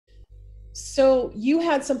So you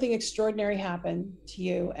had something extraordinary happen to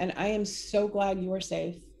you, and I am so glad you are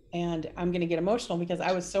safe. And I'm going to get emotional because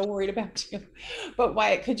I was so worried about you. But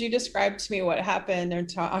Wyatt, could you describe to me what happened and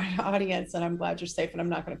to our audience? And I'm glad you're safe, and I'm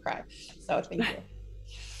not going to cry. So thank you.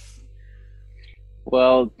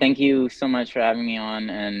 Well, thank you so much for having me on,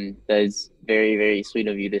 and that's very, very sweet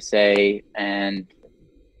of you to say. And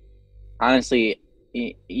honestly,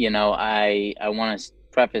 I want to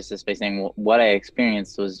preface this by saying what I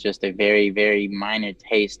experienced was just a very, very minor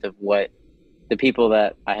taste of what the people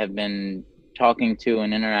that I have been talking to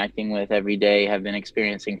and interacting with every day have been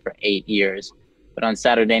experiencing for 8 years. But on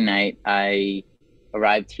Saturday night, I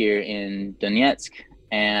arrived here in Donetsk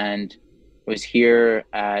and was here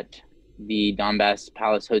at the Donbass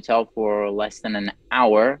Palace Hotel for less than an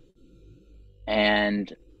hour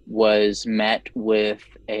and was met with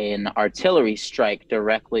an artillery strike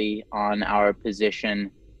directly on our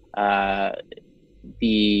position.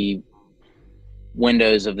 The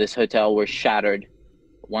windows of this hotel were shattered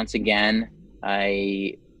once again.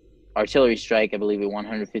 A artillery strike, I believe a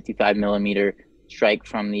 155 millimeter strike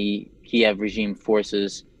from the Kiev regime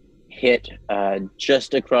forces hit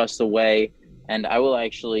just across the way. And I will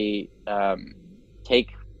actually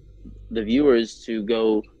take the viewers to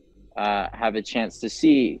go have a chance to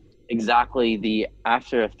see exactly the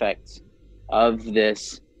after effects of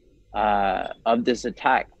this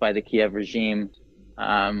attack by the Kiev regime.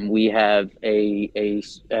 We have a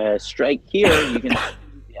strike here. You can see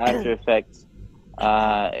the after effects.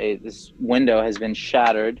 This window has been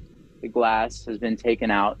shattered. The glass has been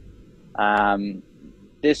taken out. Um,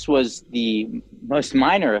 this was the most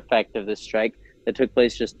minor effect of this strike that took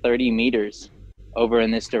place just 30 meters over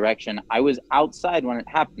in this direction. I was outside when it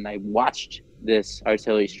happened. I watched this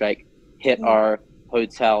artillery strike hit our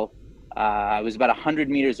hotel. I was about 100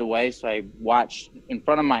 meters away, so I watched in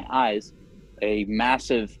front of my eyes a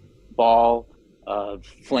massive ball of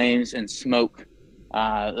flames and smoke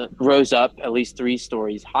rose up at least 3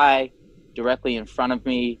 stories high directly in front of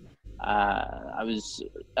me. I was,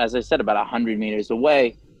 as I said, about 100 meters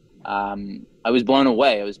away. I was blown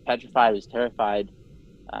away. I was petrified. I was terrified.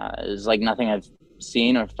 It was like nothing I've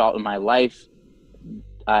seen or felt in my life.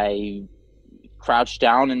 I crouched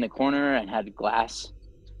down in the corner and had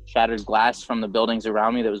shattered glass from the buildings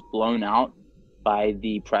around me that was blown out by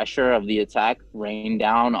the pressure of the attack, rained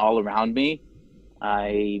down all around me.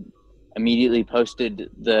 I immediately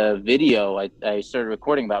posted the video. I started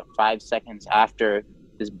recording about 5 seconds after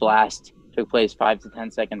this blast took place, 5 to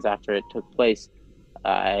 10 seconds after it took place.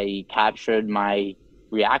 I captured my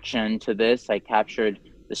reaction to this. I captured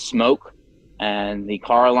the smoke and the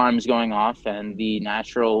car alarms going off and the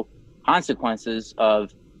natural consequences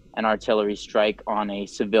of an artillery strike on a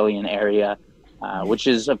civilian area, which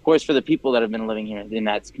is, of course, for the people that have been living here, then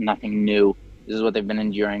that's nothing new. This is what they've been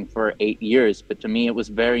enduring for 8 years. But to me, it was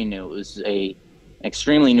very new. It was an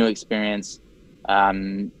extremely new experience,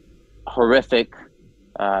 horrific,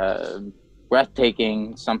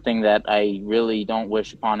 breathtaking, something that I really don't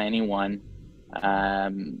wish upon anyone.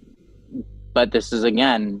 But this is,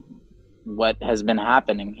 again, what has been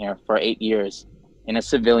happening here for 8 years in a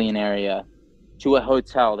civilian area to a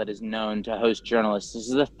hotel that is known to host journalists. This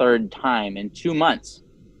is the third time in 2 months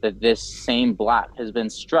that this same blast has been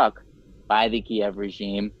struck by the Kiev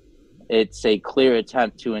regime. It's a clear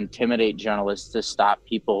attempt to intimidate journalists, to stop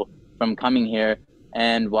people from coming here.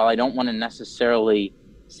 And while I don't want to necessarily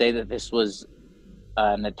say that this was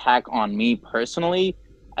an attack on me personally,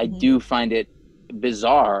 I do find it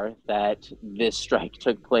bizarre that this strike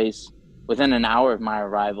took place within an hour of my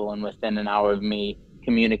arrival and within an hour of me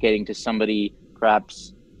communicating to somebody,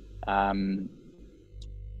 perhaps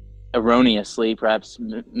erroneously, perhaps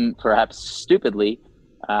stupidly,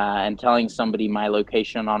 and telling somebody my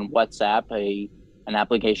location on WhatsApp, an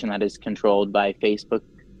application that is controlled by Facebook,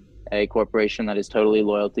 a corporation that is totally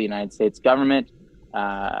loyal to the United States government.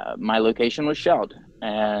 My location was shelled,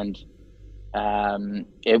 and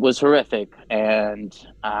it was horrific. And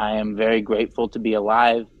I am very grateful to be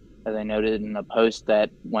alive. As I noted in a post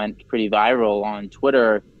that went pretty viral on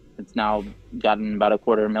Twitter, it's now gotten about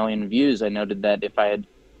 250,000 views. I noted that if I had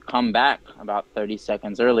come back about 30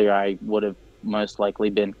 seconds earlier, I would have most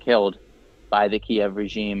likely been killed by the Kiev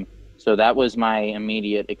regime. So that was my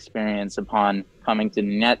immediate experience upon coming to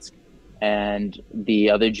Donetsk. And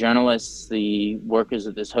the other journalists, the workers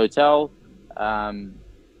at this hotel,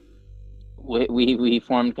 we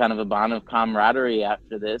formed kind of a bond of camaraderie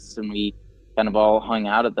after this, and we kind of all hung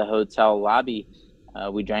out at the hotel lobby.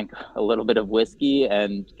 We drank a little bit of whiskey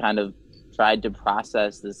and kind of tried to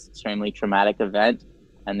process this extremely traumatic event.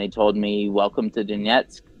 And they told me, "Welcome to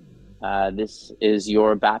Donetsk." This is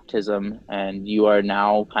your baptism, and you are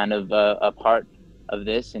now kind of a part of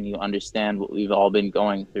this, and you understand what we've all been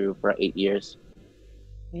going through for 8 years.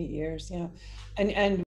 8 years, yeah. And